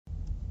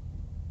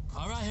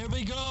All right, here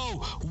we go.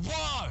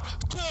 1,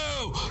 2,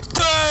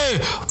 3,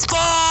 4.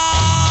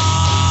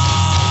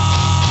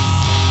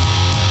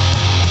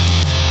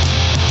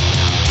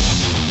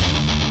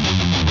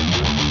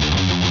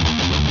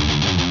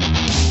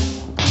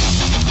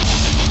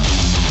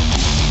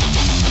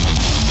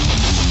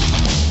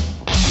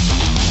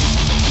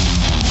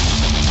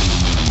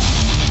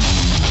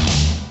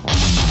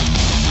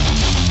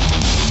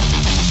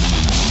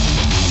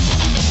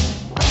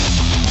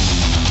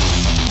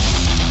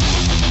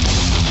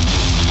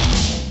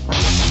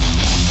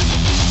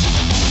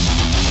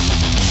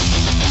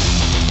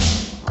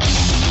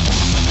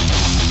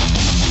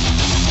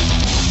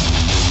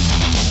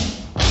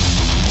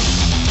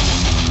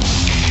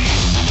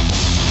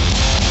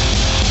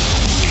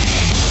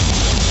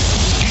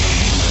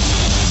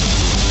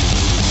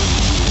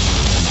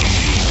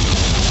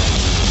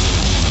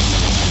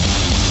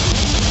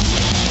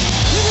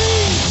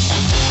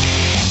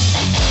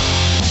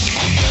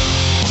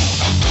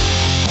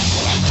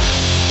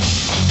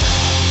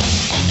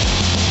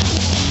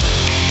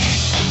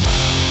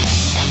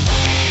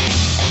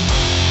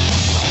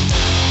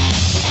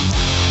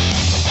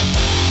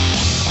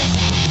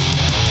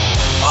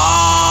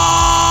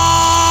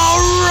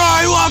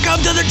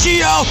 To the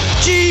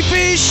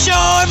GOGP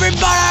show,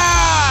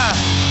 everybody!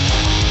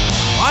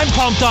 I'm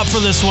pumped up for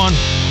this one.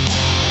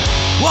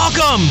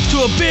 Welcome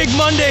to a big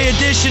Monday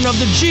edition of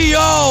the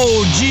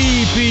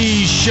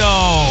GOGP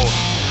show.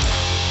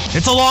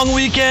 It's a long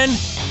weekend.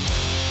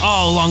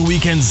 Oh, long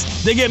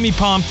weekends. They get me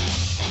pumped.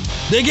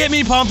 They get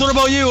me pumped. What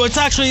about you?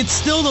 It's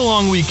still the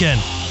long weekend.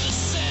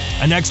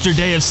 An extra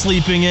day of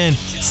sleeping in.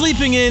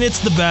 Sleeping in, it's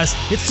the best.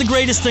 It's the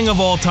greatest thing of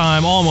all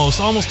time.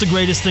 Almost the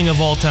greatest thing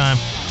of all time.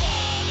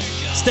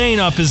 Staying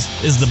up is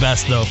the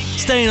best though.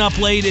 Staying up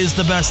late is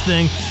the best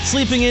thing.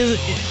 Sleeping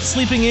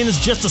in is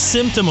just a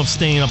symptom of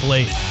staying up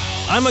late.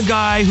 I'm a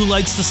guy who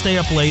likes to stay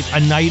up late, a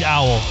night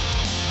owl.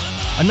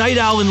 A night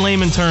owl in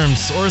layman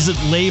terms, or is it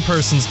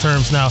layperson's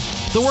terms now?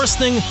 The worst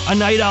thing a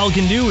night owl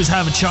can do is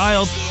have a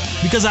child,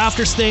 because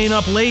after staying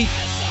up late,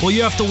 well,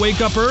 you have to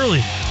wake up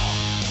early.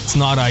 It's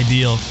not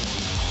ideal.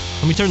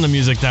 Let me turn the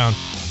music down.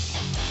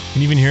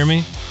 Can you even hear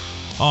me?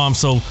 Oh, I'm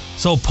so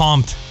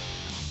pumped.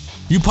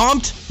 You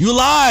pumped? You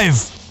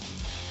alive?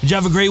 Did you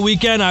have a great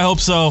weekend? I hope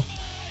so.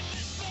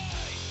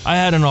 I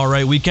had an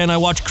alright weekend. I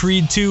watched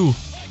Creed 2.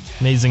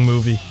 Amazing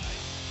movie.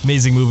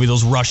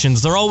 Those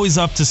Russians, they're always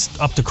up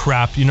to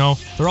crap, you know?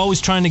 They're always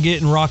trying to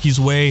get in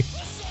Rocky's way,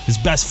 his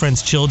best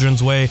friend's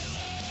children's way.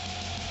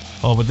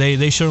 Oh, but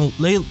they sure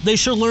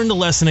learned a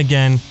lesson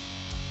again.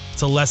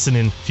 It's a lesson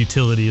in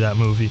futility, that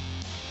movie.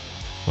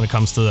 When it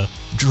comes to the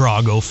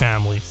Drago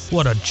family.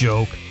 What a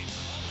joke.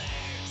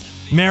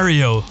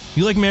 Mario.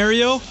 You like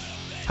Mario?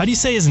 How do you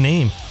say his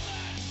name?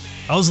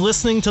 I was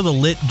listening to the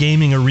Lit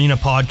Gaming Arena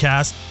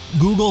podcast.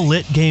 Google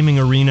Lit Gaming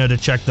Arena to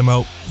check them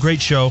out.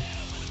 Great show.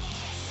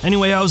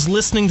 Anyway, I was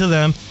listening to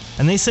them,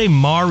 and they say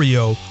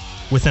Mario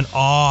with an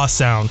aw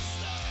sound.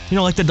 You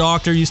know, like the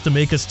doctor used to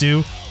make us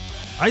do.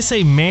 I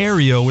say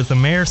Mario with a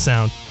mare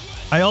sound.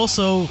 I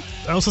also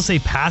say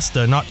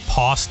pasta, not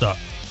pasta.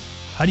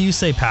 How do you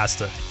say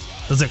pasta?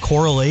 Does it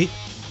correlate?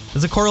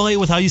 Does it correlate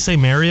with how you say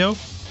Mario?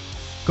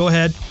 Go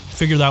ahead,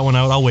 figure that one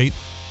out. I'll wait.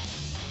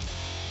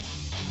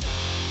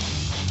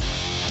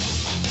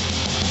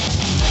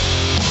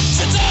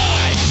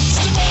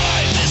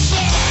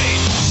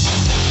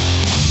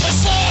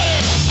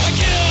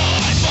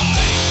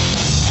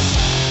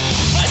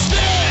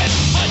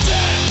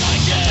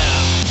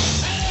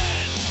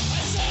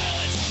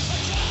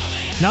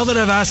 Now that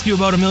I've asked you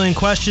about a million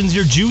questions,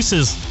 your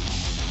juices,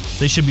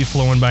 they should be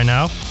flowing by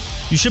now.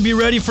 You should be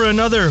ready for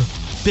another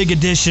big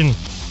edition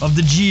of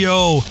the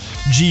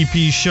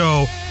GOGP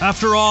show.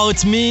 After all,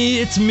 it's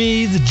me,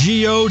 the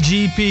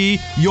GOGP,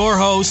 your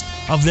host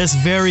of this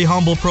very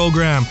humble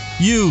program.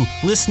 You,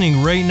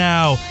 listening right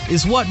now,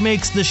 is what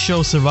makes this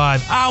show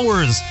survive.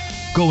 Hours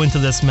go into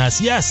this mess.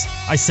 Yes,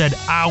 I said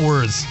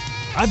hours.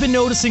 I've been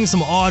noticing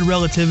some odd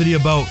relativity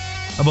about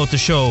the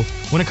show.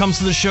 When it comes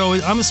to the show,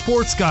 I'm a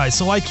sports guy,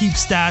 so I keep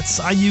stats,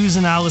 I use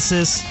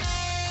analysis,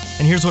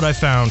 and here's what I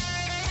found.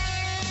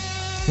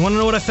 You want to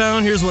know what I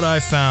found? Here's what I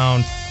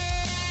found.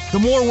 The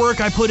more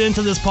work I put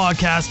into this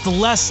podcast, the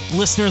less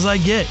listeners I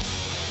get.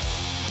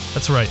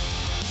 That's right.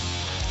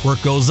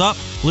 Work goes up,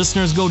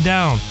 listeners go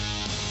down.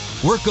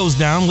 Work goes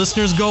down,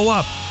 listeners go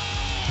up.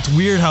 It's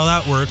weird how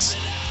that works.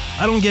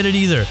 I don't get it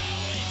either.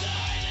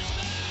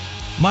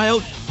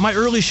 My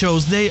early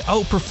shows, they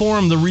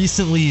outperform the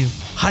recently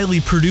highly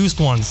produced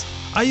ones.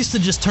 I used to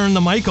just turn the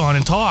mic on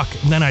and talk,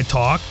 and then I'd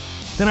talk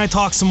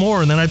some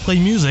more, and then I'd play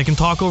music and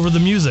talk over the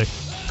music.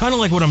 Kind of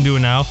like what I'm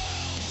doing now.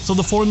 So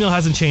the formula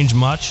hasn't changed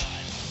much.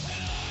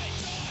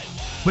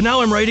 But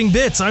now I'm writing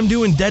bits. I'm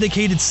doing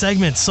dedicated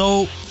segments,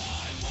 so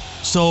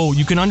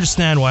you can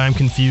understand why I'm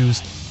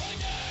confused.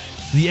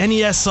 The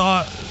NES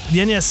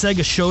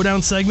Sega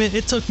Showdown segment,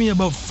 it took me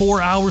about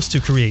 4 hours to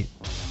create.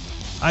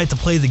 I had to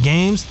play the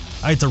games,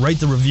 I had to write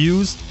the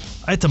reviews,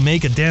 I had to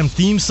make a damn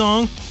theme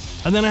song,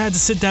 and then I had to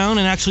sit down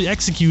and actually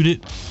execute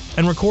it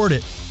and record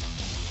it.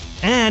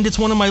 And it's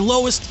one of my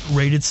lowest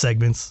rated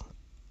segments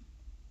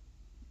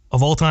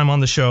of all time on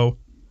the show.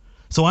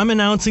 So I'm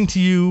announcing to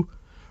you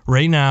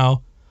right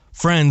now,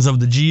 friends of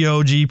the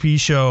GOGP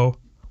show,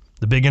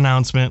 the big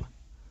announcement.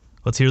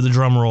 Let's hear the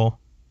drum roll.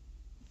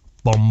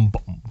 Bum,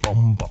 bum,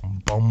 bum,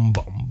 bum, bum,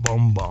 bum,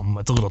 bum, bum.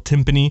 That's a little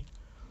timpani.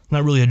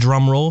 Not really a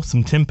drum roll,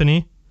 some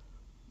timpani.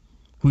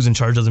 Who's in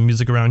charge of the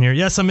music around here?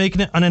 Yes, I'm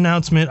making an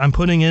announcement. I'm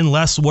putting in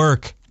less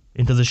work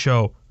into the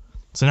show.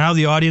 So now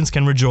the audience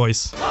can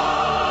rejoice.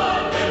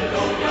 Hallelujah.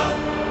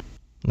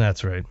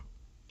 That's right.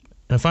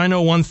 And if I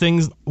know one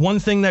thing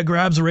that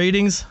grabs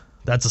ratings,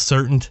 that's a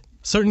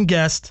certain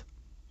guest.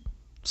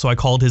 So I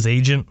called his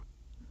agent.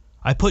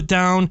 I put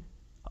down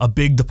a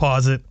big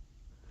deposit,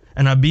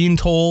 and I'm being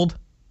told,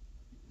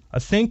 I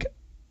think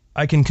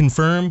I can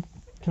confirm.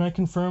 Can I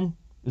confirm?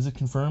 Is it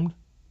confirmed?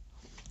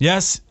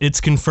 Yes,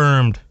 it's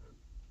confirmed.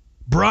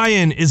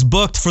 Brian is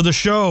booked for the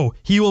show.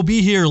 He will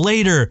be here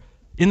later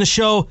in the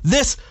show,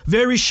 this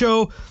very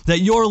show that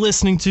you're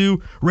listening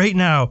to right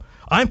now.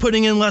 I'm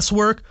putting in less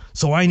work,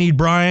 so I need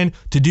Brian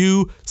to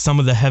do some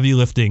of the heavy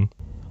lifting.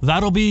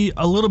 That'll be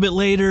a little bit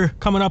later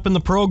coming up in the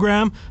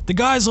program. The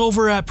guys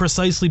over at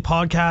Precisely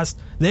Podcast,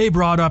 they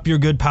brought up your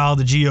good pal,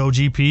 the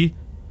GOGP.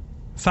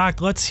 In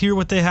fact, let's hear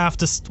what they had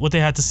to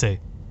say.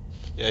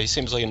 Yeah, he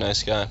seems like a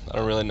nice guy. I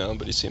don't really know him,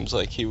 but he seems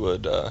like he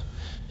would...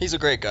 He's a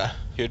great guy.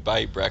 He would buy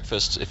you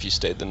breakfast if you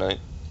stayed the night.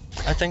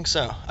 I think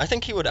so. I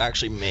think he would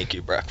actually make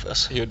you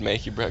breakfast. He would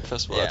make you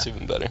breakfast? Well, yeah. That's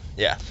even better.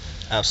 Yeah,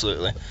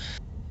 absolutely.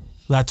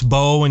 That's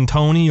Bo and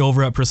Tony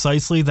over at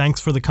Precisely. Thanks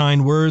for the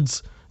kind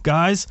words,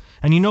 guys.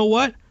 And you know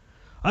what?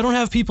 I don't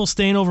have people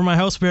staying over my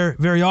house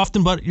very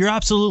often, but you're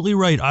absolutely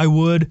right. I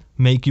would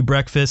make you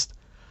breakfast.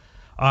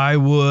 I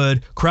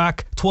would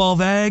crack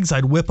 12 eggs.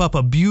 I'd whip up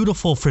a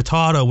beautiful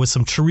frittata with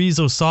some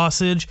chorizo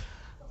sausage.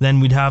 Then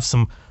we'd have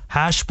some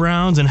hash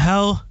browns, and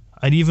hell,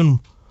 I'd even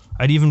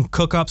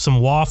cook up some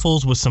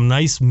waffles with some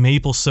nice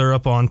maple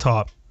syrup on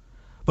top.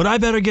 But I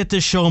better get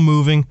this show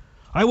moving.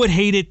 I would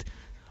hate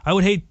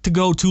to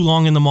go too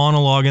long in the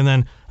monologue and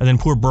then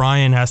poor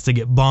Brian has to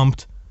get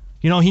bumped.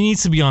 You know, he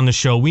needs to be on the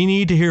show. We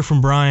need to hear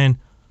from Brian.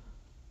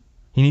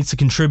 He needs to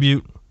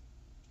contribute,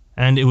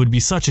 and it would be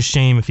such a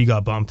shame if he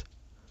got bumped.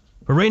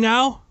 But right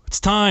now, it's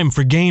time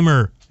for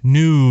Gamer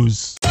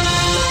News.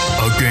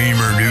 A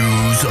Gamer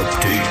News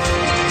update.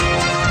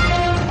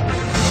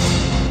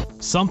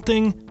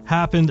 Something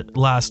happened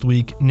last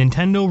week.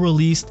 Nintendo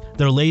released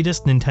their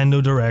latest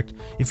Nintendo Direct.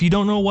 If you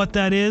don't know what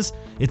that is,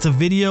 it's a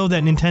video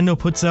that Nintendo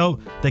puts out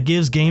that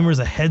gives gamers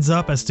a heads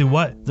up as to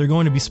what they're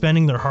going to be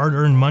spending their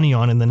hard-earned money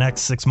on in the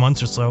next 6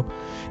 months or so.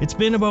 It's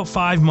been about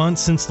 5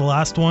 months since the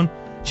last one.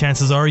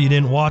 Chances are you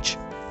didn't watch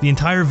the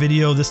entire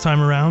video this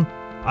time around.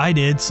 I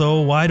did, so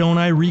why don't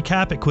I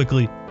recap it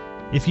quickly?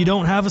 If you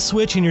don't have a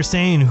Switch and you're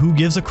saying who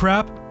gives a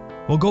crap,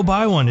 well, go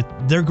buy one.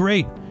 They're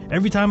great.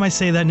 Every time I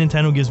say that,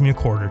 Nintendo gives me a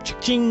quarter.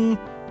 Ching!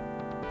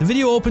 The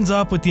video opens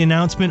up with the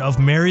announcement of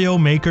Mario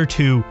Maker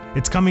 2.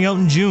 It's coming out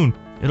in June.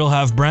 It'll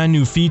have brand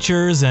new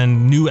features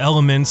and new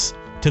elements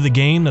to the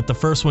game that the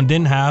first one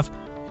didn't have.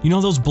 You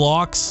know those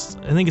blocks?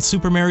 I think it's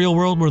Super Mario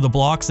World where the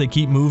blocks, they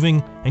keep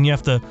moving and you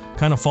have to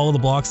kind of follow the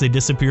blocks. They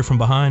disappear from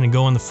behind and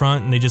go in the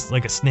front, and they just,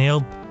 like a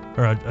snail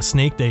or a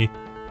snake, they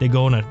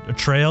go on a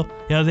trail.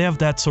 Yeah, they have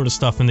that sort of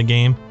stuff in the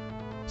game.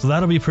 So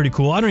that'll be pretty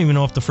cool. I don't even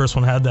know if the first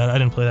one had that. I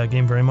didn't play that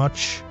game very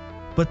much.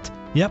 But,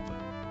 yep.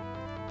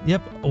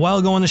 A while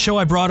ago on the show,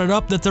 I brought it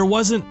up that there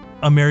wasn't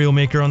a Mario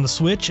Maker on the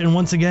Switch, and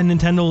once again,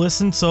 Nintendo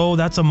listened, so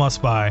that's a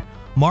must-buy.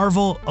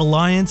 Marvel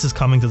Alliance is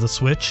coming to the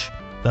Switch.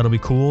 That'll be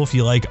cool if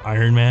you like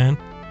Iron Man,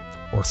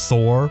 or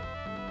Thor,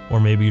 or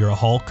maybe you're a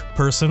Hulk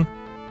person.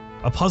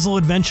 A puzzle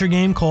adventure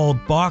game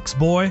called Box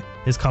Boy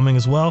is coming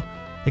as well.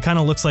 It kind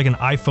of looks like an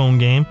iPhone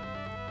game.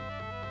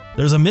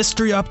 There's a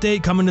mystery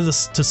update coming to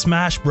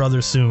Smash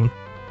Brothers soon.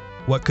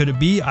 What could it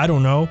be? I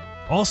don't know.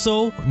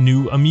 Also,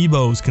 new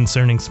amiibos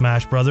concerning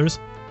Smash Brothers.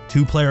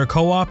 2-player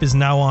co-op is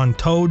now on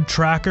Toad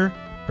Tracker,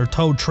 or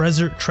Toad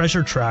Treasure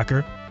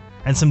Tracker,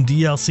 and some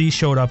DLC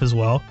showed up as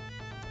well.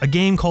 A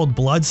game called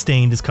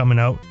Bloodstained is coming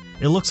out.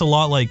 It looks a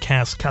lot like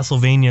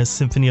Castlevania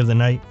Symphony of the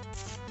Night.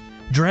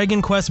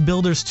 Dragon Quest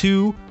Builders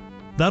 2,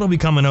 that'll be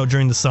coming out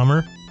during the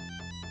summer.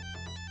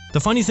 The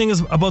funny thing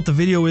is about the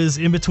video is,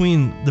 in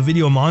between the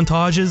video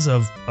montages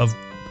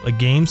of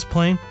games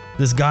playing,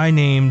 this guy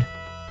named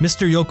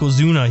Mr.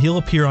 Yokozuna, he'll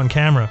appear on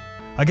camera.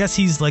 I guess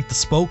he's like the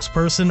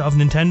spokesperson of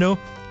Nintendo.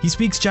 He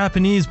speaks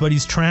Japanese, but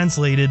he's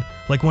translated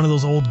like one of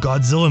those old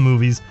Godzilla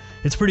movies.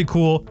 It's pretty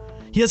cool.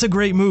 He has a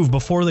great move.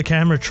 Before the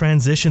camera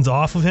transitions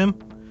off of him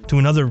to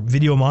another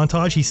video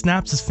montage, he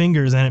snaps his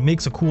fingers and it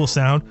makes a cool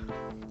sound.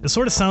 It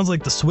sort of sounds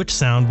like the Switch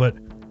sound, but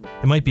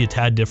it might be a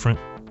tad different.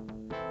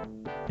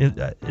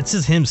 It's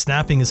just him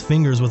snapping his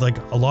fingers with like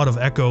a lot of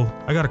echo.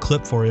 I got a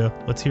clip for you.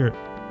 Let's hear it.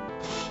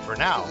 For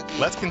now,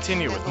 let's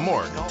continue with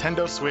more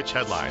Nintendo Switch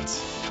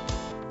headlines.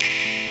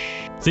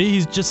 See,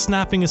 he's just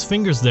snapping his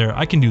fingers there.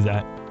 I can do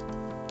that.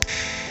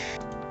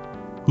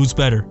 Who's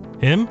better,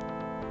 him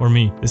or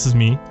me? This is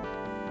me.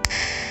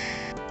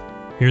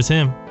 Here's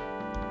him.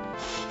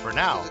 For For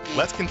now,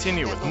 let's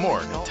continue with more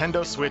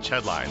Nintendo Switch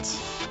headlines.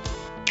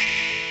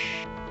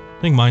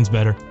 I think mine's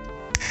better.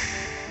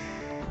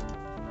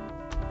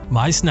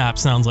 My snap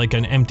sounds like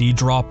an empty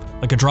drop,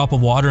 like a drop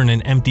of water in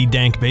an empty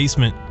dank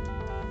basement.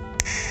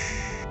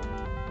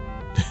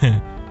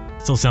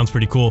 Still sounds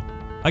pretty cool.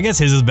 I guess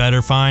his is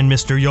better. Fine,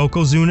 Mr.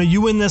 Yokozuna,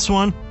 you win this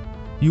one.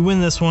 You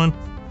win this one.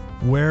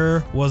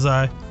 Where was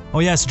I? Oh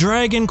yes,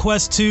 Dragon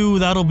Quest II,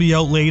 that'll be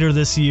out later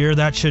this year.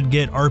 That should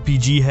get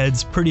RPG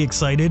heads pretty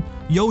excited.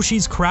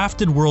 Yoshi's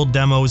Crafted World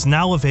demo is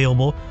now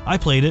available. I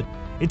played it.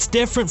 It's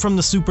different from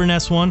the Super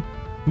NES one.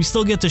 We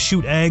still get to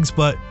shoot eggs,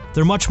 but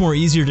they're much more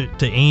easier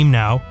to aim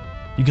now.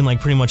 You can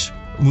like pretty much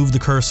move the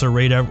cursor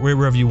right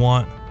wherever you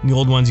want. In the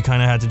old ones you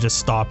kind of had to just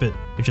stop it.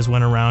 It just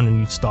went around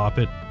and you stop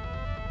it.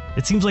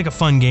 It seems like a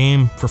fun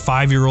game for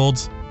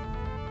 5-year-olds.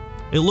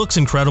 It looks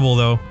incredible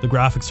though. The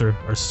graphics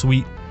are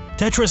sweet.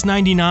 Tetris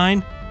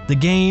 99, the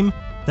game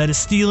that is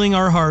stealing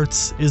our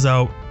hearts, is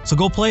out. So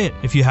go play it.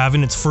 If you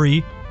haven't, it's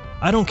free.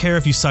 I don't care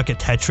if you suck at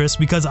Tetris,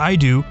 because I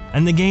do,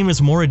 and the game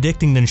is more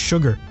addicting than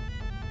sugar.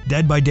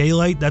 Dead by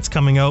Daylight, that's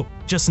coming out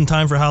just in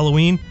time for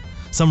Halloween.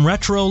 Some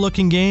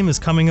retro-looking game is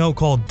coming out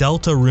called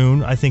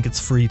Deltarune. I think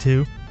it's free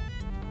too.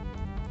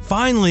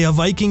 Finally, a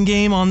Viking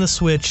game on the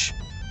Switch.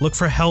 Look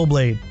for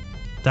Hellblade.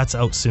 That's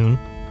out soon.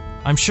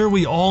 I'm sure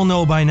we all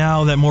know by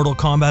now that Mortal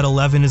Kombat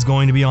 11 is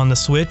going to be on the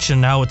Switch, and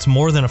now it's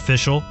more than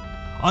official.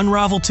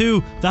 Unravel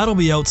 2, that'll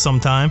be out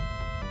sometime.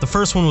 The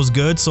first one was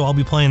good, so I'll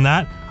be playing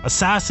that.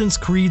 Assassin's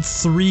Creed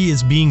 3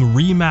 is being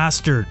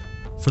remastered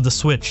for the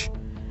Switch,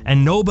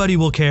 and nobody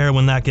will care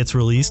when that gets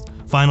released.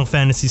 Final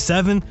Fantasy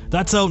VII,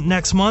 that's out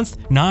next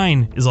month.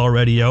 9 is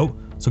already out,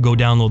 so go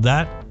download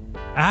that.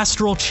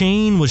 Astral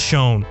Chain was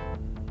shown.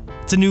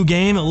 It's a new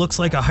game. It looks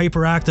like a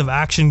hyperactive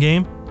action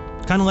game.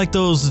 Kind of like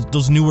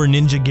those newer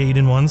Ninja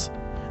Gaiden ones.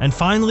 And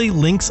finally,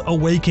 Link's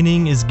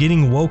Awakening is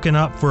getting woken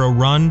up for a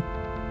run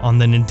on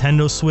the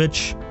Nintendo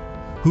Switch.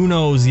 Who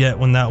knows yet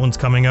when that one's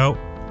coming out?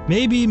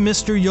 Maybe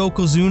Mr.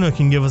 Yokozuna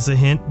can give us a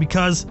hint,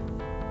 because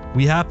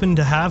we happen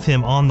to have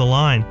him on the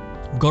line.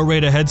 Go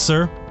right ahead,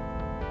 sir.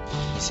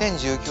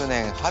 2019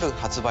年春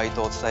発売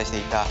とお伝えして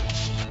いたフ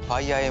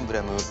ァイアーエンブ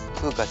レム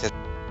風化節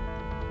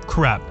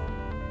Crap.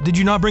 Did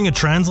you not bring a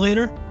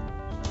translator?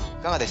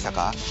 いかがでした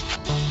か？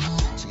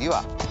次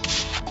は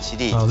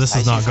Oh, this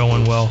is not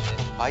going well.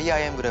 ファイアー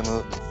エンブレ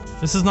ム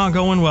This is not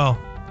going well.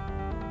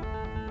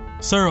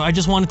 Sir, I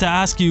just wanted to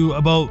ask you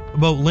about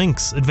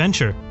Link's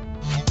adventure.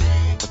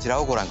 こちら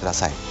をご覧くだ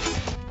さい。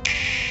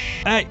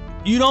 Hey,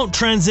 you don't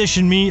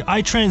transition me,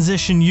 I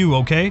transition you,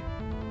 okay?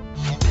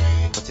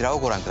 こちらを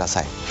ご覧くだ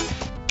さい。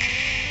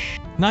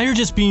 Now you're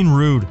just being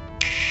rude.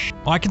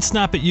 Oh, I can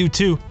snap at you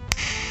too.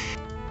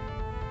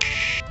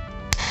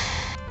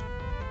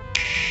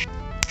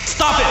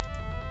 Stop it!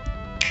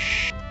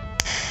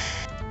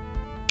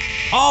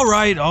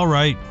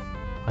 Alright.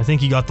 I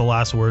think he got the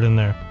last word in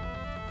there.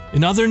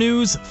 In other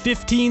news,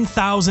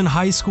 15,000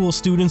 high school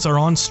students are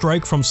on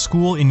strike from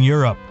school in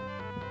Europe.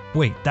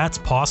 Wait, that's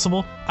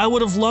possible? I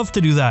would have loved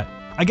to do that.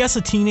 I guess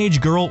a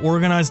teenage girl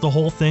organized the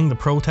whole thing to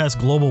protest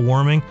global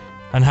warming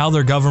and how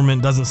their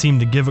government doesn't seem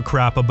to give a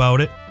crap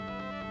about it.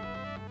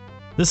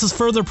 This is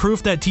further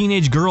proof that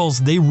teenage girls,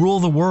 they rule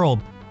the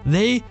world.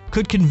 They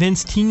could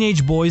convince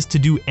teenage boys to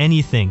do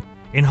anything.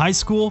 In high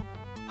school,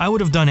 I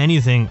would have done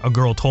anything a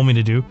girl told me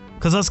to do,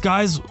 because us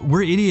guys,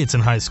 we're idiots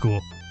in high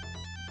school.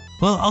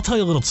 Well, I'll tell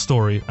you a little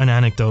story, an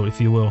anecdote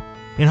if you will.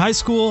 In high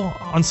school,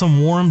 on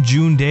some warm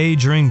June day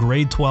during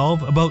grade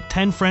 12, about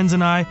 10 friends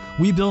and I,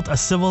 we built a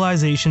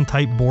Civilization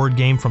type board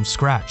game from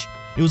scratch.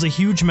 It was a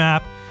huge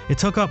map. It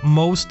took up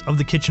most of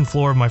the kitchen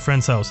floor of my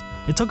friend's house.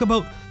 It took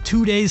about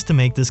 2 days to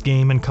make this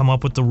game and come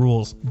up with the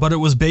rules. But it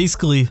was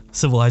basically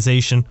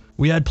Civilization.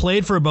 We had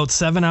played for about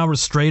 7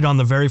 hours straight on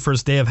the very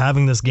first day of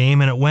having this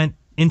game, and it went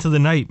into the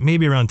night,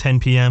 maybe around 10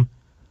 p.m.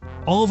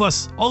 All of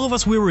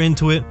us, we were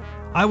into it.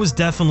 I was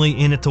definitely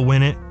in it to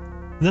win it.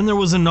 Then there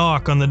was a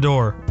knock on the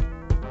door.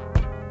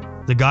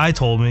 The guy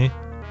told me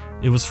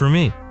it was for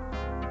me.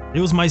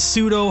 It was my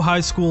pseudo high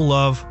school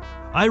love.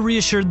 I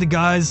reassured the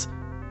guys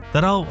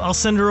that I'll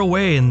send her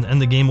away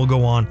and the game will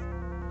go on.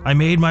 I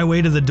made my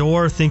way to the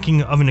door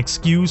thinking of an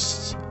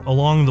excuse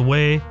along the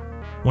way.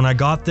 When I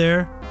got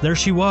there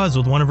she was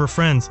with one of her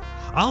friends.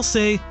 I'll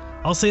say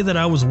that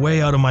I was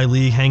way out of my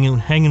league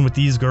hanging with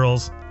these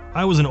girls.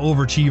 I was an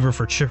overachiever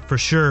for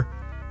sure.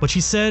 But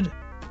she said,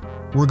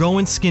 "We're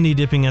going skinny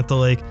dipping at the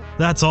lake."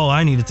 That's all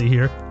I needed to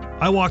hear.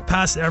 I walked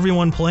past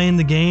everyone playing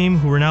the game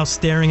who were now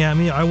staring at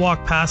me. I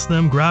walked past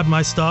them, grabbed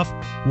my stuff,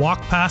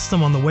 walked past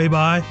them on the way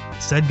by,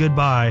 said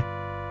goodbye,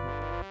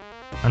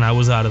 and I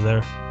was out of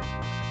there.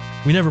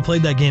 We never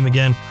played that game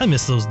again. I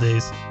miss those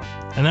days.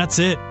 And that's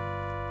it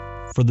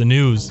for the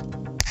news.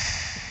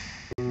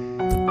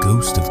 The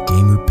Ghost of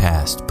Gamer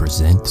Past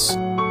presents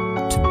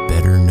To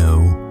Better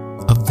Know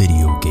a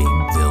Video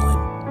Game Villain.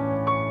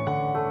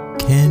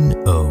 Ken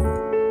O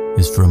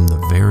is from the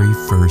very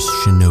first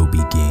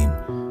Shinobi game.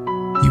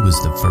 He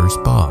was the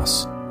first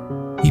boss.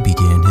 He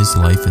began his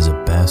life as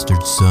a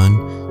bastard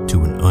son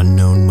to an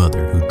unknown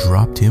mother who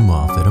dropped him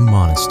off at a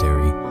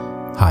monastery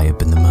high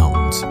up in the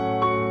mountains.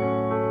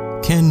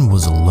 Ken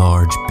was a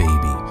large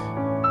baby,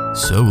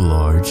 so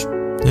large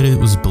that it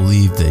was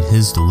believed that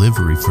his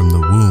delivery from the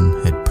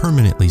womb had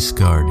permanently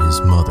scarred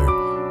his mother,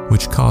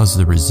 which caused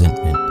the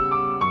resentment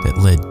that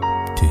led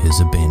to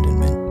his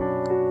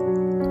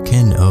abandonment.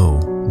 Ken O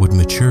would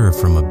mature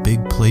from a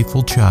big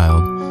playful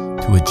child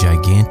to a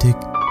gigantic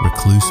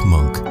recluse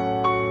monk.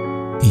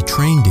 He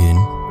trained in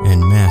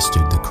and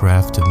mastered the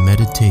craft of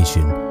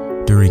meditation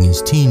during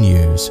his teen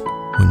years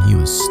when he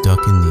was stuck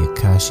in the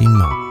Akashi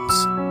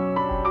Mountains.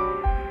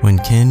 When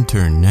Ken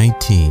turned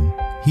 19,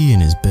 he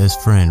and his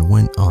best friend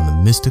went on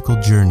the mystical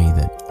journey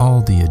that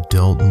all the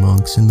adult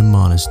monks in the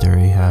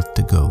monastery have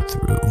to go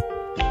through.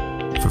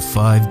 For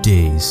 5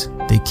 days,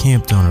 they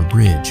camped on a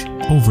ridge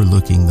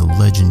overlooking the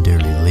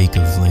legendary Lake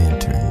of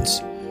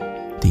Lanterns.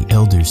 The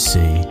elders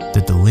say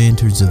that the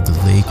lanterns of the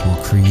lake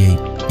will create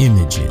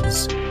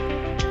images.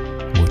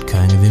 What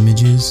kind of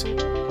images?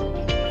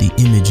 The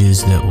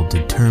images that will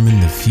determine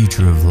the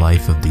future of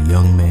life of the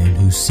young man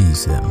who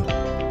sees them.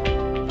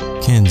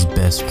 Ken's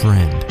best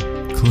friend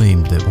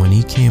claimed that when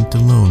he camped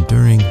alone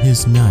during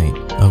his night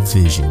of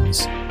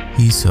visions,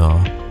 he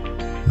saw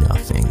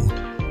nothing.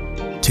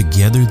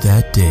 Together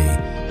that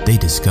day, they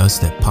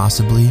discussed that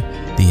possibly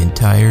the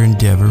entire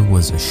endeavor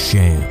was a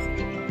sham.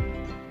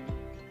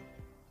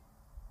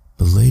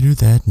 But later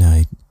that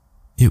night,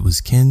 it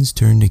was Ken's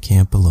turn to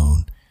camp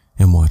alone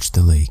and watch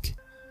the lake.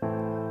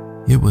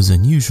 It was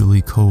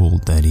unusually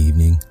cold that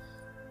evening,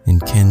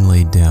 and Ken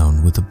laid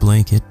down with a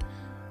blanket,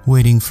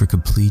 waiting for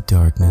complete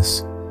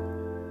darkness.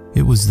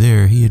 It was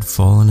there he had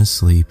fallen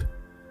asleep.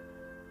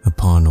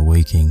 Upon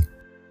awaking,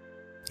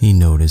 he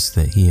noticed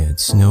that he had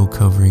snow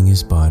covering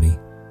his body.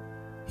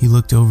 He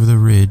looked over the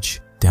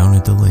ridge, down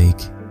at the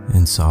lake,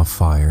 and saw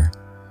fire.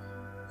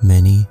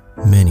 Many,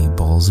 many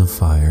balls of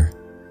fire.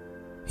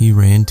 He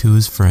ran to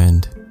his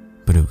friend,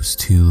 but it was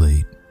too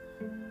late.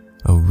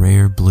 A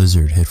rare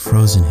blizzard had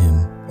frozen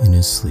him in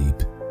his sleep.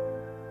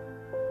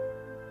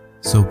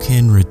 So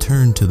Ken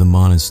returned to the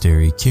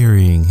monastery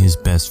carrying his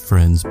best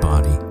friend's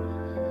body.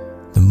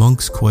 The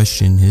monks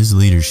questioned his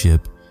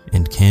leadership,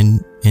 and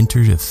Ken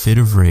entered a fit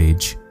of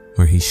rage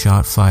where he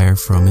shot fire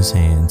from his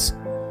hands.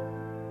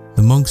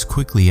 The monks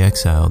quickly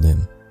exiled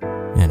him,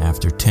 and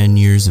after 10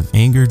 years of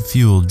angered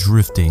fuel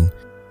drifting,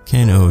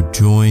 Ken O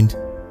joined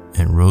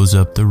and rose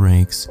up the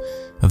ranks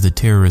of the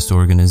terrorist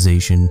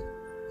organization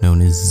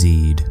known as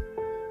Zed.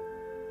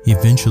 He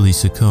eventually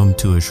succumbed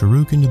to a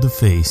shuriken to the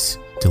face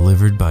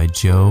delivered by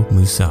Joe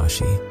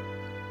Musashi.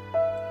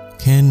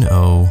 Ken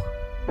O,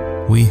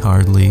 we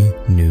hardly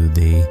knew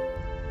thee.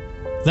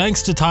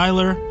 Thanks to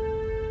Tyler,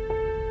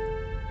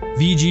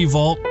 VG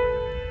Vault.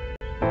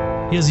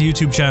 He has a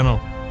YouTube channel.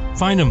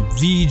 Find him,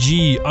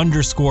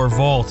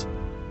 VG_Vault.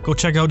 Go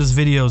check out his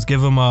videos.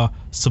 Give him a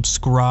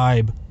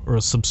subscribe or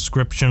a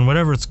subscription,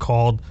 whatever it's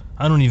called.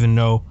 I don't even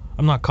know.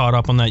 I'm not caught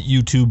up on that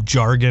YouTube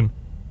jargon.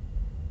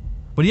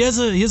 But he has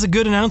a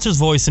good announcer's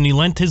voice, and he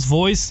lent his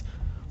voice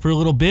for a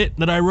little bit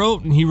that I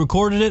wrote, and he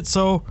recorded it,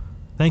 so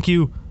thank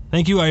you.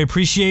 Thank you, I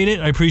appreciate it.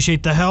 I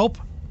appreciate the help.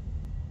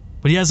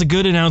 But he has a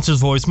good announcer's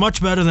voice,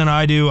 much better than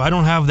I do. I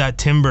don't have that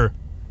timbre.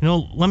 You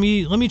know, let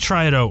me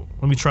try it out.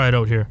 Let me try it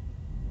out here.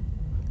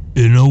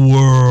 In a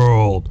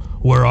world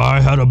where I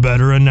had a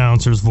better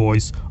announcer's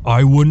voice,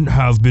 I wouldn't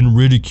have been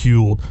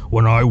ridiculed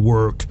when I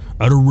worked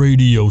at a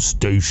radio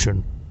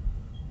station.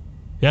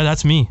 Yeah,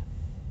 that's me.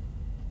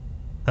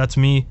 That's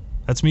me.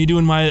 That's me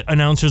doing my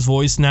announcer's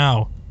voice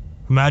now.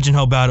 Imagine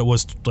how bad it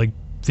was like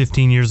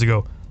 15 years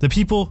ago. The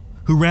people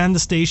who ran the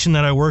station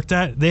that I worked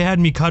at, they had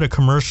me cut a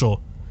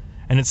commercial,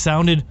 and it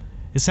sounded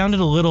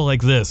a little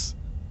like this.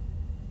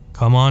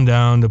 Come on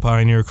down to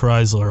Pioneer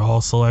Chrysler.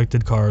 All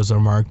selected cars are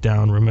marked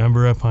down.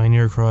 Remember, at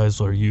Pioneer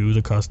Chrysler, you,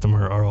 the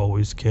customer, are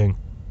always king.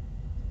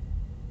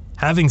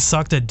 Having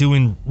sucked at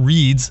doing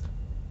reads,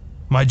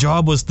 my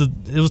job was to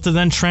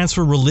then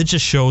transfer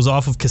religious shows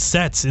off of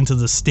cassettes into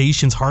the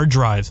station's hard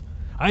drives.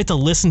 I had to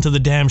listen to the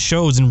damn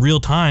shows in real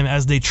time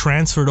as they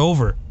transferred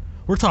over.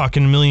 We're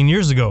talking a million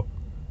years ago.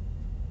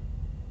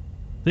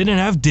 They didn't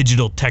have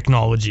digital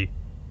technology.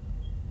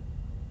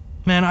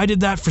 Man, I did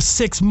that for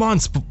 6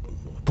 months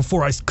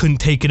before I couldn't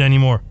take it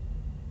anymore.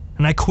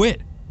 And I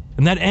quit.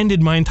 And that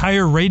ended my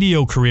entire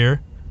radio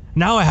career.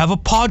 Now I have a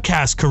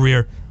podcast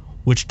career,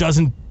 which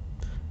doesn't...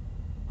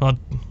 well,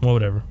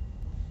 whatever.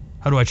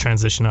 How do I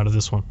transition out of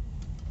this one?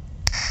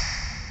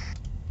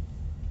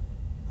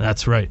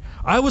 That's right.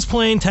 I was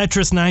playing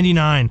Tetris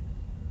 99.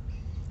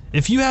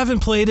 If you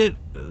haven't played it,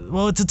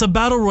 well, it's a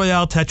battle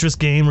royale Tetris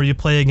game where you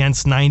play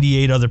against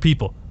 98 other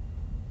people.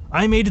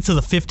 I made it to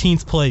the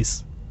 15th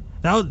place.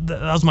 That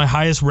was my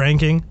highest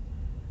ranking.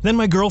 Then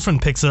my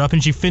girlfriend picks it up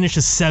and she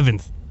finishes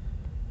 7th.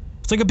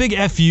 It's like a big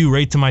FU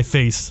right to my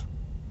face.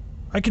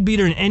 I could beat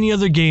her in any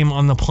other game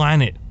on the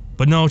planet.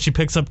 But no, she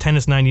picks up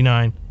Tetris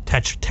 99.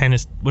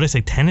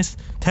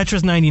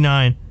 Tetris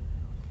 99.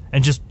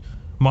 And just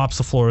mops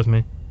the floor with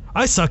me.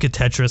 I suck at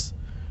Tetris.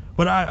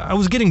 But I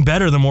was getting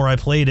better the more I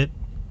played it.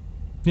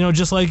 You know,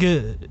 just like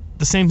the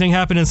same thing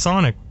happened in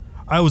Sonic.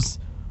 I was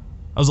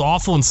I was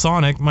awful in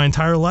Sonic my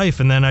entire life,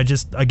 and then I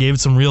gave it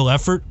some real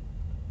effort.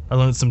 I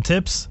learned some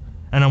tips,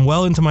 and I'm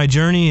well into my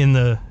journey in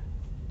the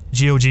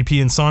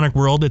GOGP and Sonic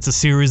world. It's a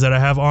series that I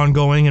have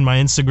ongoing in my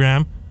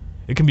Instagram.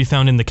 It can be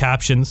found in the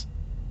captions.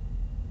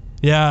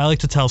 Yeah, I like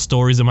to tell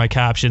stories in my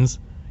captions,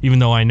 even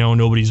though I know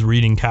nobody's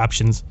reading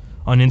captions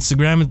on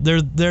Instagram.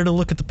 They're there to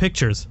look at the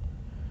pictures.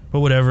 But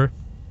whatever.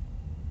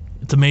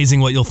 It's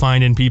amazing what you'll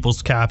find in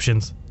people's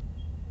captions.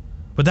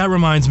 But that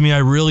reminds me, I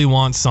really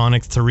want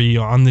Sonic 3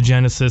 on the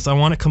Genesis. I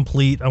want it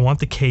complete. I want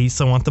the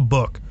case. I want the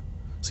book.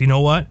 So you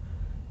know what?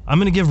 I'm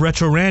going to give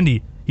Retro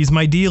Randy, he's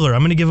my dealer,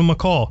 I'm going to give him a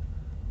call.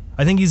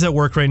 I think he's at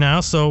work right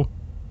now, so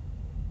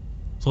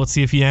let's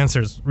see if he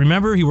answers.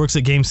 Remember, he works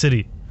at Game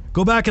City.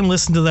 Go back and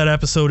listen to that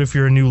episode if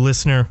you're a new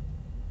listener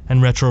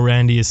and Retro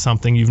Randy is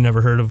something you've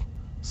never heard of.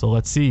 So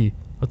let's see.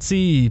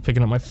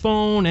 Picking up my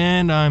phone,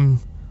 and I'm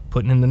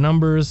putting in the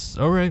numbers.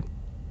 Alright.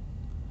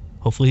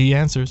 Hopefully he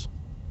answers.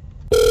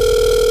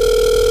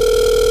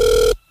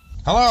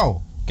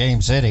 Hello,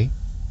 Game City.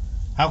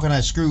 How can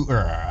I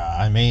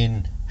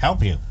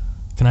help you?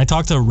 Can I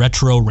talk to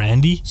Retro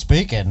Randy?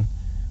 Speaking.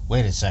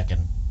 Wait a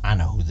second. I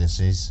know who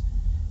this is.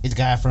 It's a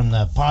guy from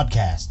the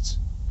podcasts.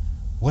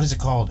 What is it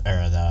called?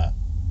 The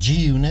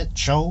G-Unit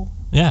show?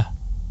 Yeah.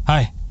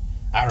 Hi.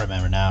 I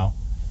remember now.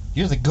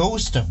 You're the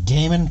ghost of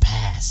gaming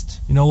past.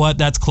 You know what?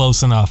 That's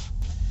close enough.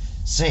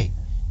 Say,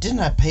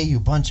 didn't I pay you a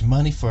bunch of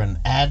money for an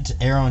ad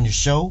to air on your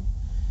show?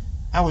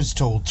 I was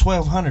told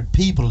 1,200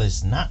 people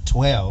listen, not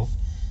 12.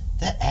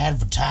 That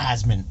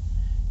advertisement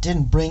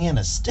didn't bring in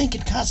a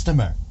stinking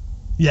customer.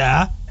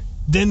 Yeah?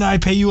 Didn't I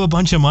pay you a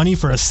bunch of money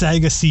for a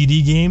Sega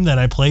CD game that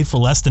I played for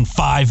less than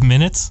 5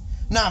 minutes?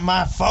 Not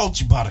my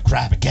fault you bought a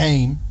crappy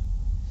game.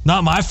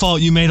 Not my fault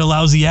you made a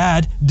lousy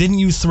ad. Didn't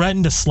you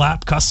threaten to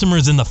slap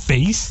customers in the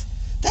face?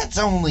 That's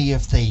only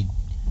if they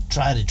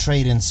try to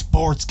trade in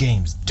sports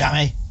games,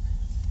 dummy.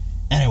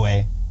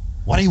 Anyway,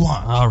 what do you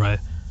want? Alright.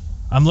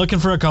 I'm looking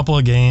for a couple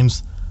of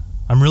games.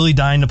 I'm really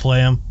dying to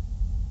play them.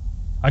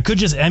 I could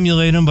just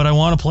emulate them, but I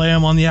want to play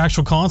them on the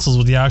actual consoles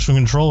with the actual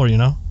controller, you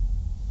know?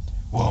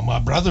 Well, my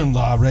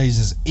brother-in-law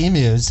raises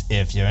emus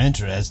if you're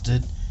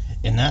interested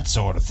in that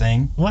sort of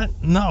thing. What?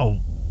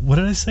 No. What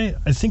did I say?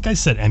 I think I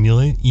said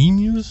emulate.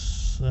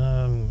 Emus?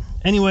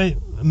 Anyway,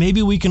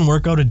 maybe we can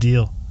work out a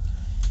deal.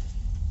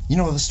 You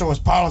know the store's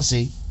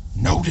policy?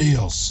 No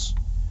deals.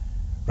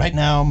 Right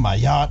now, my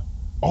yacht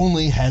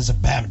only has a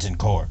badminton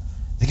court.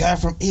 The guy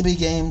from EB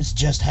Games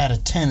just had a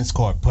tennis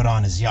court put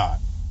on his yacht.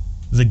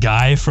 The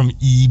guy from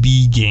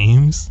EB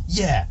Games?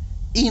 Yeah,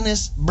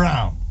 Enos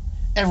Brown.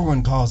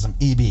 Everyone calls him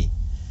EB.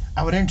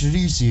 I would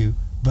introduce you,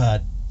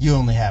 but you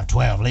only have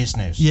 12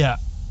 listeners. Yeah,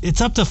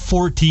 it's up to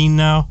 14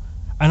 now,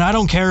 and I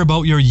don't care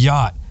about your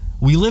yacht.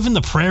 We live in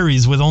the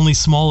prairies with only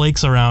small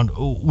lakes around.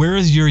 Where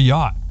is your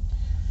yacht?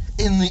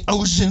 In the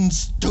ocean,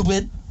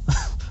 stupid.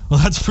 Well,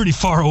 that's pretty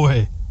far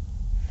away.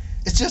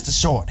 It's just a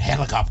short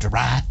helicopter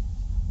ride.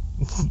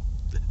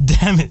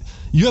 Damn it,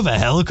 you have a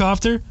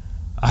helicopter?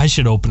 I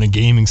should open a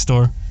gaming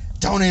store.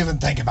 Don't even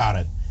think about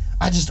it.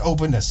 I just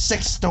opened a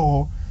 6th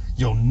store.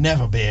 You'll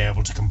never be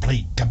able to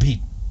compete.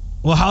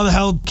 Well, how the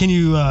hell can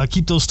you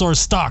keep those stores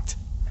stocked?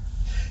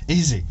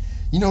 Easy.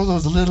 You know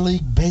those Little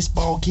League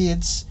baseball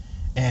kids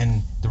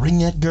and the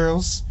ringnet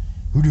girls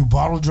who do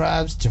bottle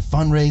drives to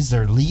fundraise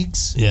their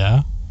leagues?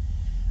 Yeah.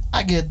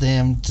 I get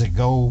them to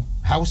go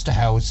house to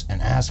house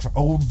and ask for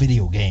old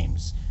video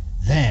games.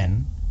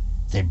 Then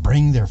they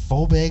bring their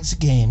full bags of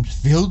games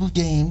filled with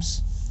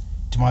games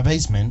to my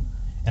basement,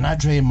 and I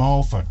trade them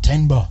all for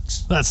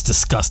 $10. That's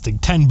disgusting.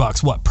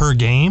 $10, what, per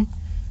game?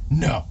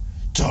 No,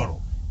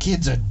 total.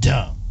 Kids are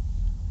dumb.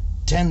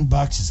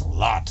 $10 is a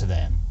lot to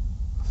them.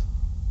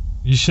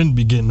 You shouldn't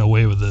be getting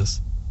away with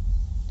this.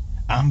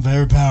 I'm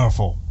very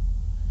powerful.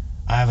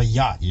 I have a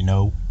yacht, you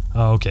know.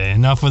 Okay,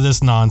 enough with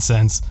this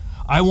nonsense.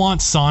 I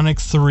want Sonic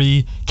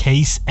 3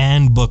 case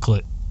and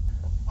booklet.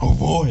 Oh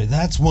boy,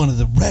 that's one of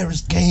the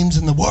rarest games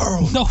in the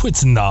world. No,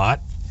 it's not.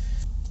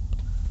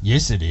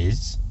 Yes, it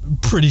is.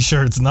 Pretty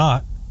sure it's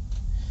not.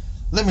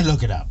 Let me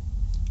look it up.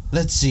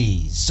 Let's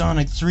see.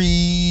 Sonic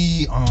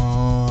 3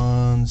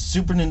 on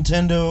Super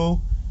Nintendo.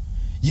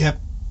 Yep.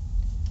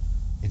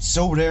 It's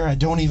so rare I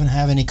don't even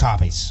have any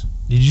copies.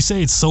 Did you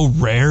say it's so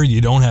rare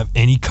you don't have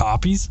any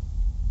copies?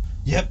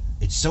 Yep,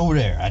 it's so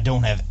rare I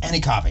don't have any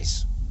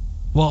copies.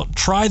 Well,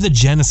 try the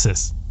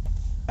Genesis.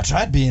 I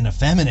tried being a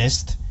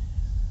feminist.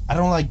 I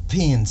don't like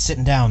peeing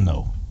sitting down,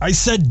 though. I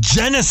said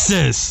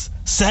Genesis!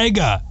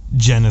 Sega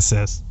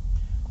Genesis.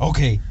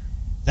 Okay,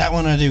 that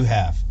one I do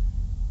have.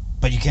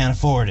 But you can't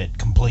afford it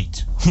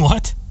complete.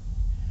 What?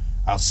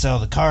 I'll sell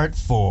the cart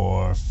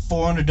for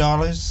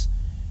 $400.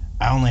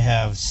 I only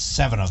have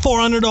 7 of them.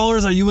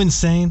 $400? Are you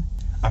insane?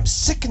 I'm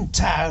sick and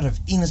tired of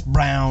Enos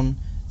Brown,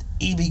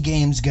 the EB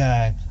Games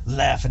guy,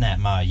 laughing at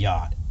my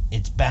yacht.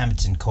 It's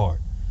badminton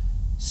court.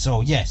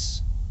 So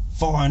yes,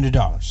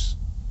 $400.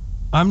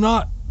 I'm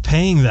not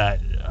paying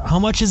that. How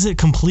much is it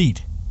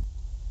complete?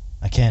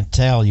 I can't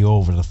tell you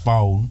over the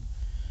phone.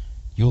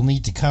 You'll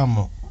need to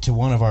come to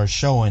one of our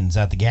showings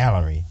at the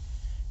gallery.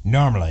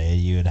 Normally,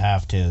 you'd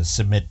have to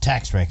submit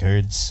tax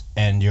records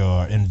and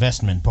your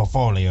investment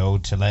portfolio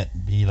to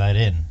be let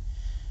in.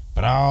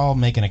 But I'll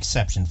make an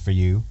exception for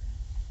you,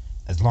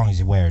 as long as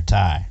you wear a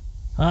tie.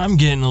 I'm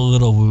getting a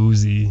little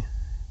woozy.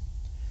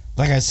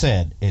 Like I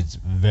said, it's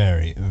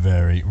very,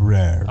 very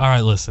rare. All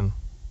right, listen.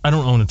 I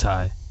don't own a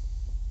tie.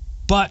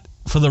 But,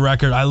 for the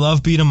record, I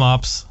love beat 'em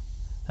ups,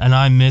 and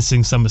I'm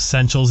missing some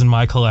essentials in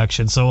my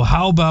collection. So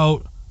how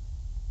about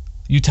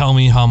you tell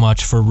me how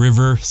much for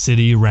River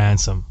City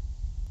Ransom?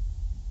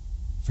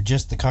 For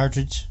just the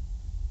cartridge,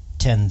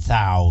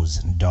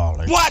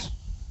 $10,000. What?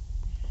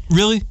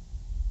 Really?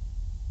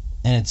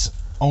 And it's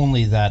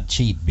only that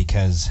cheap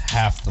because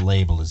half the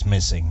label is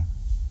missing.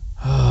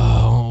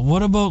 Oh,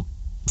 what about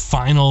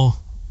Final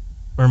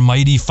or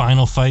Mighty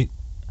Final Fight?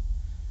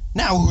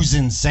 Now who's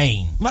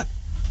insane? What?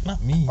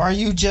 Not me. Are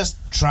you just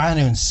trying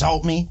to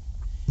insult me?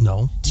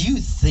 No. Do you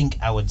think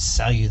I would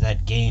sell you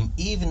that game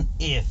even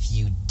if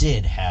you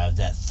did have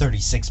that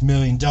 $36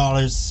 million?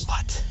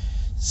 What?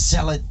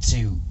 Sell it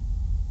to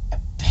a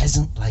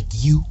peasant like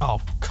you?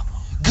 Oh, come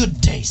on.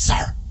 Good day,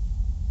 sir.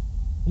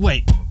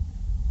 Wait,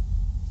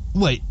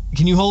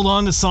 can you hold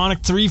on to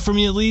Sonic 3 for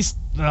me at least?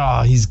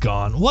 Oh, he's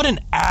gone. What an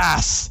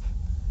ass!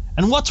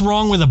 And what's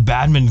wrong with a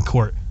badminton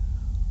court?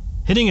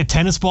 Hitting a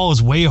tennis ball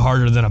is way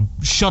harder than a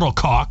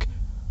shuttlecock.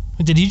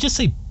 Did he just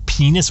say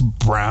penis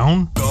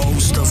brown?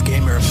 Ghost of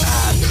Gamer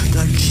Past, the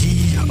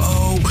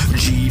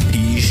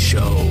GOGP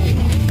show,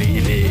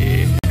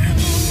 baby.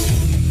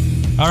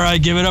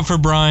 Alright, give it up for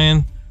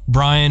Brian.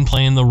 Brian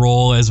playing the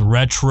role as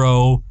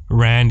Retro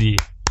Randy.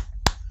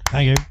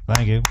 Thank you.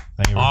 Very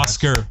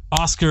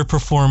Oscar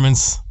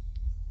performance.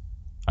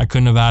 I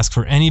couldn't have asked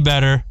for any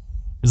better.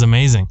 Is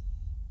amazing.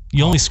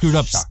 You only screwed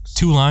up shucks.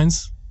 2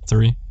 lines?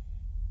 3?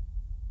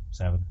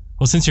 7.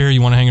 Well, since you're here,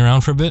 you want to hang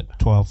around for a bit?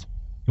 12.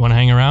 You want to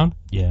hang around?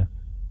 Yeah.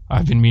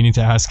 I've been meaning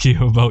to ask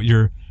you about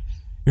your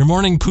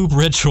morning poop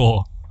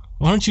ritual.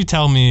 Why don't you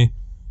tell me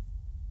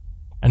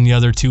and the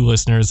other 2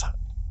 listeners,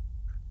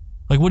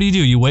 like, what do?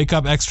 You wake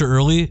up extra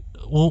early?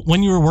 Well,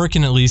 when you were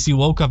working at least, you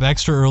woke up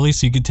extra early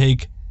so you could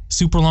take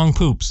super long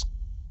poops.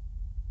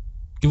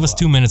 Give us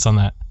 2 minutes on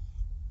that.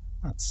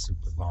 Not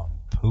super long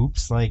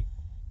poops, like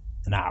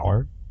an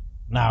hour.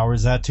 An hour,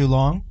 is that too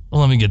long?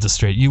 Well, let me get this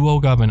straight. You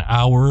woke up an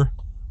hour.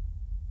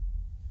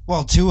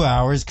 Well, 2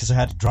 hours because I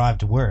had to drive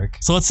to work.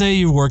 So let's say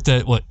you worked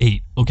at,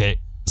 8? Okay.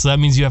 So that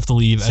means you have to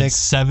leave at 6.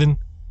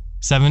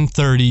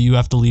 7:30. You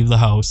have to leave the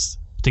house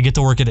to get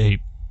to work at 8.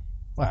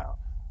 Wow.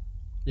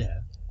 Yeah.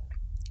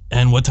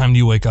 And what time do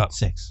you wake up?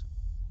 6.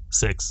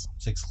 6.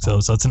 6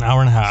 o'clock. So it's an hour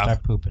and a half.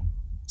 Start pooping.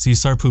 So you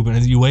start pooping.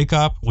 And you wake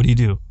up, what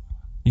do?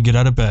 You get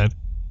out of bed,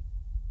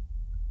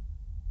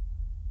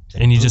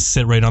 and you just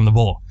sit right on the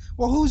bowl.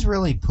 Well, who's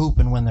really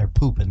pooping when they're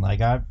pooping?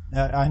 Like,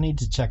 I need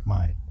to check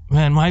my...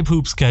 Man, my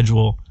poop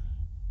schedule,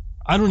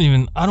 I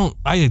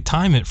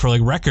time it for,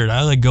 like, record.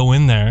 I, like, go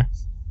in there,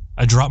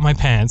 I drop my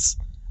pants,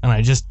 and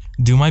I just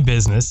do my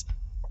business,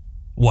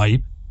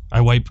 wipe. I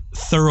wipe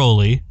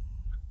thoroughly.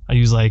 I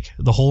use, like,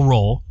 the whole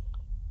roll.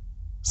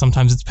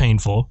 Sometimes it's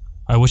painful.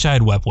 I wish I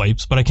had wet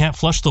wipes, but I can't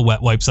flush the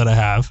wet wipes that I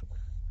have.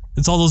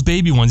 It's all those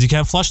baby ones. You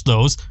can't flush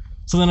those.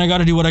 So then I got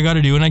to do what I got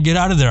to do, and I get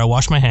out of there. I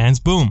wash my hands.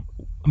 Boom.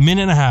 A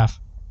minute and a half.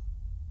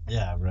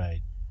 Yeah,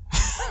 right.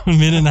 A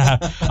minute and a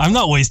half. I'm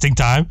not wasting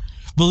time.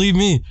 Believe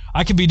me,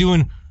 I could be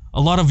doing a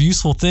lot of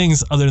useful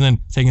things other than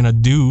taking a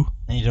doo.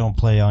 And you don't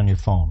play on your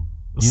phone.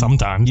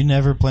 Sometimes. You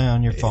never play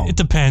on your phone. It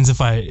depends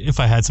if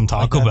I had some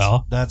Taco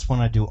Bell. That's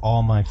when I do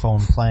all my phone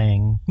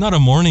playing. Not a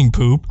morning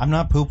poop. I'm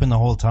not pooping the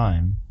whole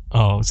time.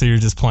 Oh, so you're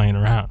just playing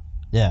around.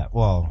 Yeah,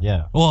 well,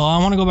 yeah. Well, I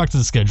want to go back to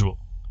the schedule.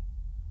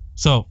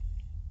 So,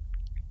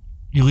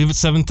 you leave at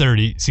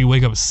 7:30, so you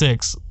wake up at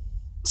 6.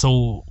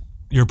 So,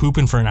 you're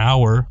pooping for an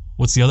hour.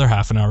 What's the other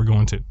half an hour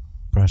going to?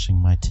 Brushing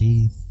my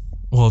teeth.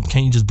 Well,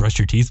 can't you just brush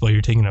your teeth while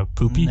you're taking a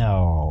poopy?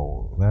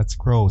 No, that's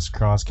gross.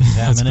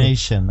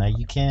 Cross-contamination. That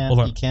you can't...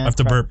 Hold on. You can't I have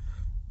to burp.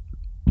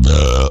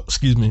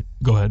 Excuse me.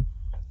 Go ahead.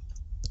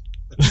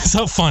 It's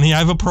not funny. I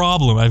have a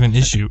problem. I have an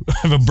issue.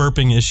 I have a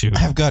burping issue.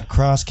 I've got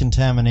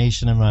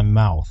cross-contamination in my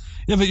mouth.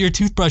 Yeah, but your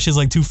toothbrush is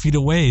like 2 feet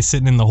away,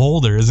 sitting in the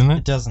holder, isn't It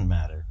it? doesn't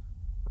matter.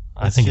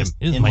 I think just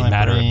it in might my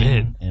matter brain, a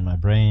bit. In my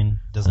brain.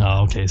 Doesn't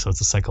matter. Oh, okay, so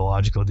it's a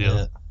psychological deal.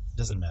 It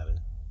doesn't matter.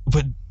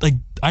 But, like,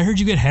 I heard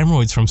you get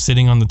hemorrhoids from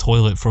sitting on the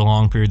toilet for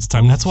long periods of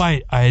time. That's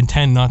why I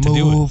intend not to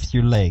do it. Move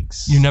your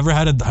legs. You never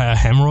had a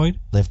hemorrhoid?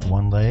 Lift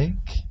one leg.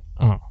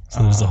 Oh,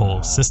 so there's a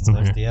whole system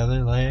lift here. the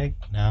other leg.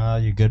 Now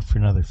you're good for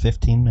another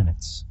 15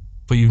 minutes.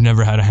 But you've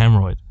never had a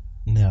hemorrhoid.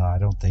 No, I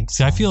don't think so.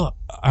 See, I feel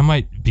I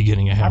might be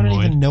getting a hemorrhoid. I don't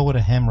even know what a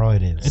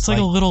hemorrhoid is. It's like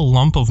a little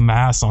lump of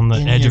mass on the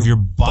edge of your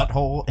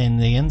butthole, in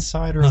the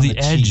inside or no, on the the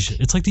edge.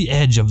 cheek? It's like the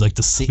edge of like the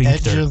The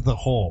sphincter. edge of the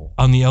hole.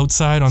 On the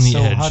outside, on the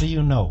edge. So how do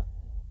you know?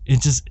 It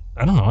just,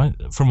 I don't know.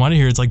 From what I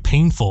hear, it's like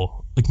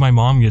painful. Like my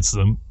mom gets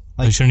them.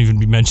 I Like- shouldn't even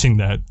be mentioning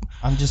that.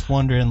 I'm just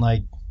wondering,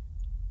 like,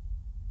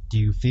 do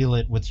you feel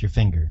it with your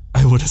finger?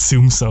 I would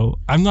assume so.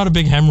 I'm not a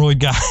big hemorrhoid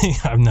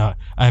guy. I'm not.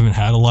 I haven't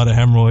had a lot of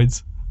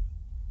hemorrhoids.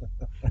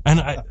 And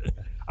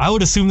I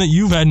would assume that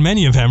you've had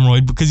many of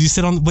hemorrhoid because you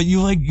sit on, but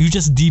you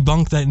just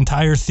debunked that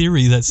entire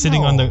theory that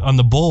sitting on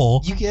the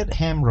bowl. You get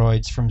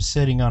hemorrhoids from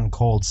sitting on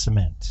cold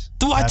cement.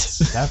 What?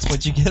 That's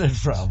what you get it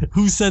from.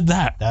 Who said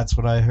that? That's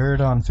what I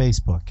heard on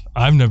Facebook.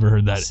 I've never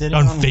heard that Sitting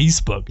on on-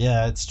 Facebook.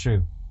 Yeah, it's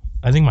true.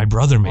 I think my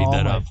brother made All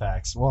that my up.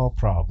 facts. Well,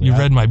 probably. You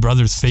read my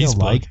brother's Still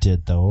Facebook. liked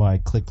it though. I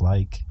click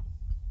like.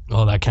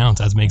 Oh, that counts.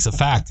 That makes a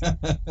fact.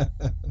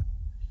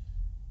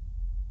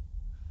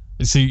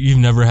 So you've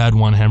never had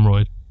one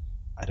hemorrhoid?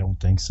 I don't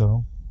think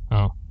so.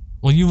 Oh,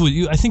 well, you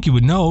would. I think you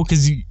would know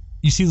because you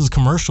see those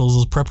commercials,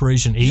 those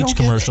Preparation You H don't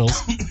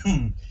commercials.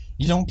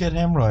 You don't get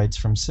hemorrhoids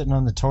from sitting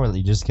on the toilet.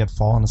 You just get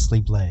falling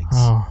asleep legs.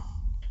 Oh,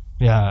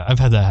 yeah, I've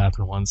had that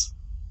happen once.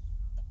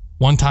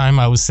 One time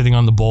I was sitting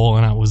on the bowl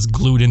and I was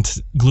glued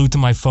to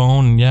my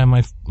phone, and yeah,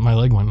 my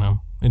leg went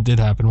numb. It did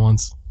happen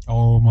once.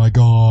 Oh my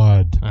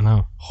god. I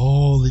know,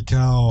 Holy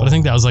cow. but I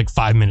think that was like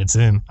 5 minutes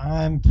in.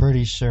 I'm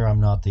pretty sure I'm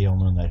not the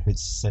only one that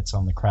sits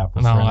on the crap.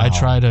 No, I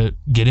try to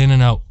get in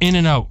and out, in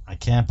and out, I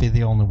can't be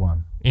the only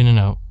one. in and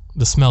out.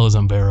 The smell is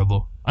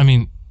unbearable. I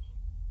mean,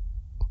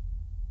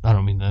 I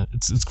don't mean that.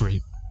 It's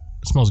great.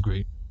 It smells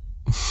great.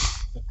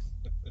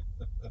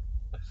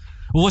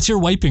 Well, what's your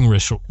wiping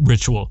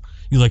ritual?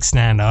 You like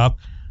stand up?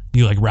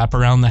 You like wrap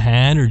around the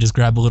hand, or just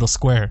grab a little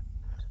square?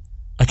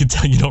 I can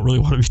tell you don't really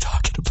want to be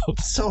talking about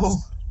this. So,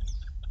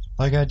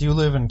 like, I do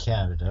live in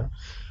Canada.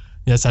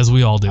 Yes, as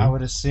we all do. I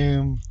would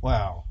assume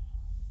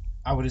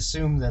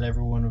that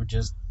everyone would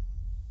just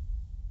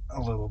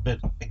a little bit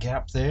a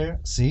gap there.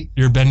 See?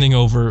 You're bending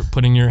over,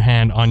 putting your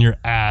hand on your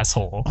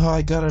asshole. Oh,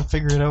 I gotta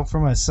figure it out for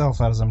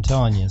myself as I'm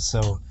telling you. So,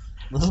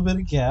 a little bit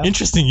of gap.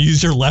 Interesting. You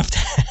use your left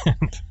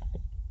hand.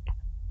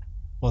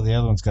 Well, the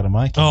other one's got a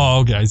mic. Oh,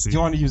 okay. I see. Do you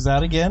want to use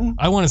that again?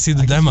 I want to see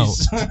the demo.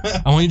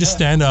 I want you to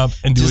stand up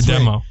and do Just a wait.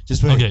 demo.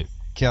 Just wait. Okay.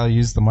 Okay, I'll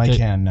use the mic Okay,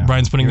 hand now.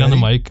 Brian's putting You down the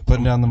ready? mic.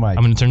 Putting down the mic.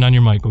 I'm going to turn down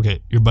your mic. Okay.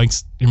 Your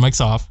mic's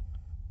off.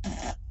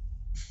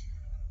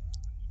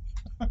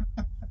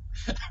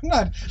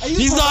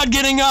 He's not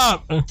getting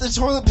up. The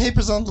toilet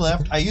paper's on the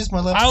left. I use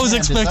my left hand. I was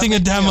Does that expecting a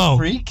make me demo.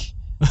 Freak.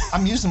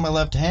 I'm using my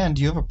left hand.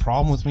 Do you have a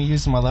problem with me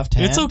using my left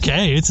hand? It's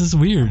okay. It's just I'm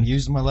weird.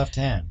 using my left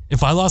hand.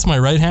 If I lost my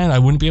right hand, I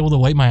wouldn't be able to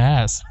wipe my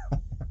ass.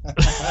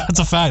 That's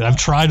a fact. I've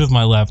tried with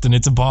my left, and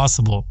it's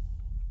impossible.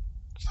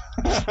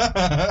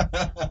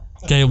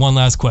 Okay, one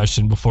last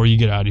question before you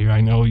get out of here. I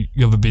know you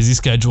have a busy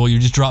schedule. You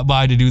just dropped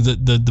by to do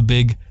the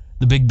big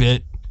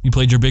bit. You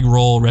played your big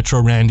role,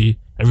 Retro Randy.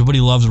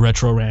 Everybody loves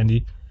Retro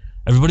Randy.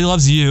 Everybody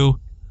loves you.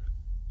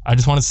 I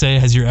just want to say,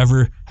 has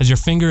your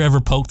finger ever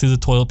poked through the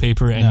toilet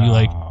paper and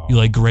No.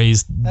 you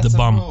grazed That's the a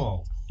bum?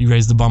 rule. You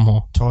grazed the bum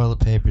hole. Toilet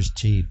paper's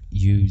cheap.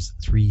 Use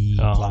 3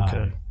 Oh, ply.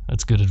 okay.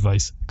 That's good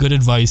advice. Good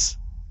advice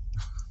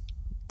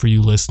for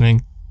you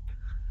listening.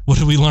 What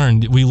did we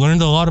learn? We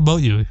learned a lot about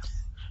you.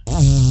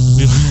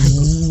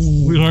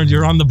 We learned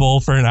you're on the bowl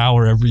for an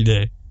hour every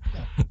day.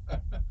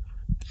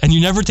 And you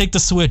never take the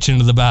switch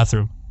into the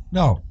bathroom.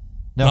 No.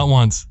 Not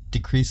once.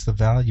 Decrease the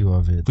value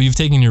of it. But you've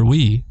taken your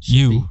Wii.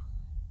 Be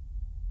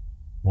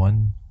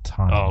one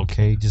time. Oh,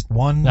 okay. Just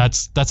one.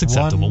 That's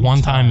acceptable. One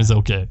One time time. is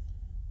okay.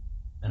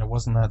 And it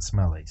wasn't that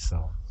smelly,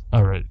 so.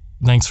 All right.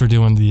 Thanks for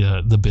doing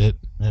the bit.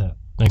 Yeah.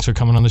 Thanks for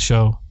coming on the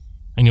show.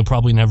 And you'll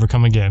probably never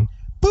come again.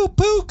 Boo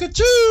boo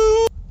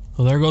ka-choo!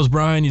 Well, there goes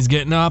Brian. He's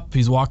getting up.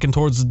 He's walking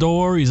towards the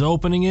door. He's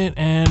opening it,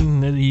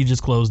 and he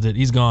just closed it.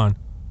 He's gone.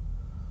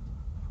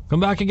 Come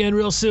back again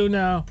real soon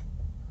now.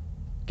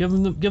 Give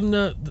him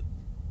the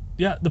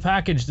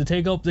package, the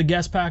take out the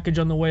guest package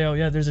on the way out.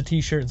 Yeah, there's a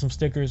T-shirt and some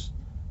stickers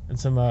and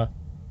some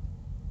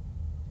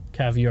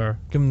caviar.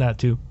 Give him that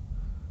too.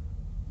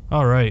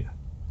 All right.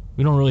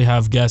 We don't really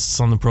have guests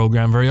on the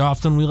program very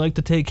often. We like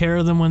to take care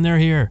of them when they're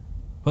here.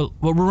 But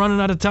we're running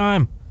out of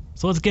time.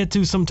 So let's get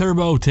to some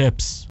turbo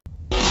tips.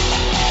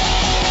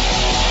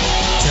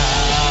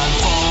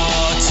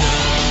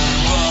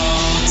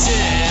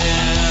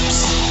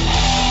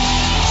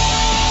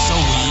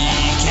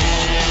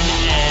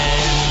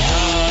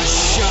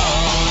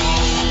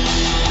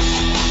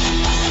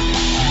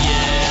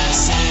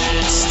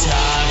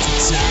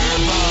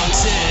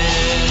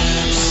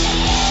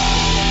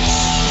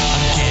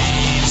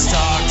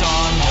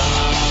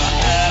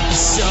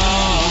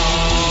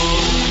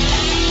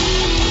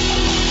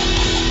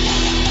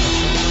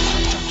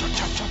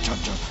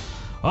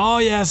 Oh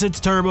yes, it's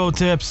Turbo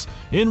Tips.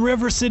 In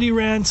River City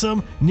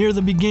Ransom, near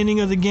the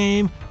beginning of the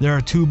game, there are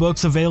 2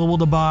 books available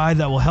to buy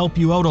that will help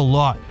you out a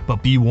lot,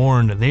 but be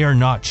warned, they are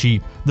not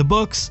cheap. The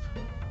books,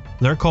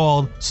 they're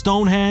called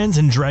Stone Hands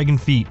and Dragon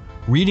Feet.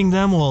 Reading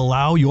them will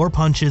allow your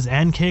punches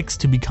and kicks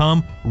to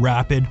become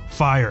rapid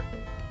fire.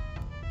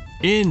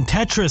 In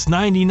Tetris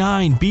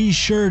 99, be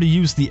sure to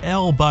use the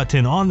L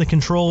button on the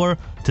controller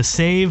to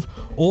save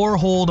or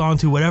hold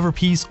onto whatever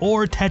piece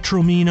or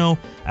tetromino,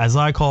 as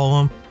I call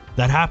them,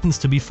 that happens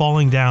to be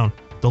falling down.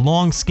 The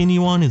long skinny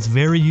one is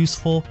very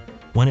useful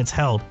when it's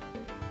held.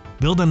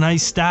 Build a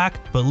nice stack,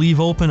 but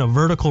leave open a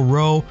vertical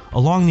row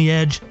along the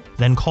edge,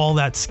 then call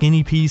that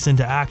skinny piece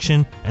into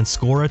action and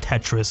score a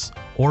Tetris,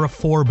 or a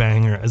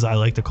 4-banger as I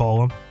like to call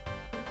them.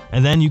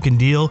 and then you can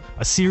deal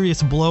a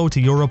serious blow to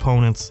your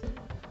opponents.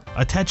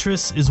 A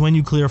Tetris is when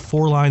you clear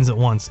 4 lines at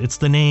once. It's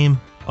the name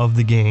of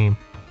the game.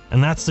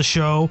 And that's the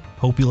show.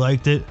 Hope you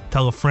liked it.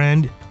 Tell a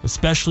friend,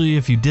 especially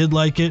if you did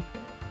like it.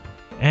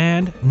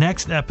 And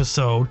next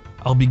episode,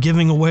 I'll be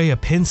giving away a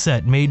pin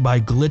set made by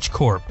Glitch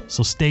Corp.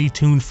 So stay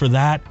tuned for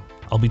that.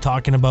 I'll be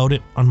talking about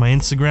it on my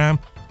Instagram.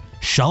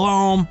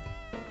 Shalom!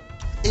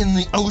 In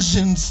the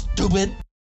ocean, stupid.